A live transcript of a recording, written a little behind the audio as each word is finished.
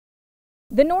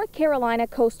The North Carolina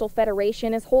Coastal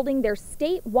Federation is holding their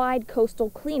statewide coastal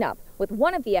cleanup, with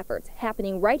one of the efforts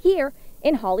happening right here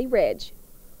in Holly Ridge.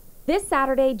 This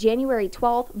Saturday, January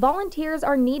 12th, volunteers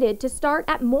are needed to start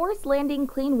at Morris Landing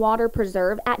Clean Water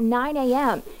Preserve at 9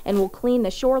 a.m. and will clean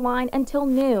the shoreline until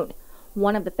noon.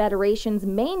 One of the Federation's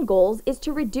main goals is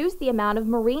to reduce the amount of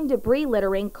marine debris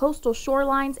littering coastal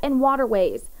shorelines and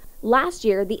waterways. Last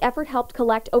year, the effort helped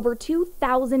collect over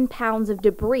 2,000 pounds of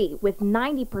debris, with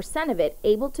 90% of it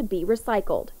able to be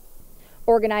recycled.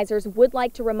 Organizers would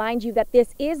like to remind you that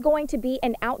this is going to be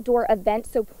an outdoor event,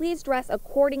 so please dress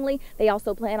accordingly. They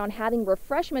also plan on having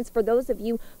refreshments for those of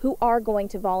you who are going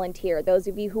to volunteer. Those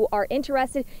of you who are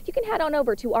interested, you can head on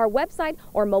over to our website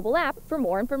or mobile app for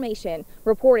more information.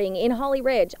 Reporting in Holly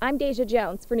Ridge, I'm Deja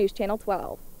Jones for News Channel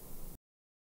 12.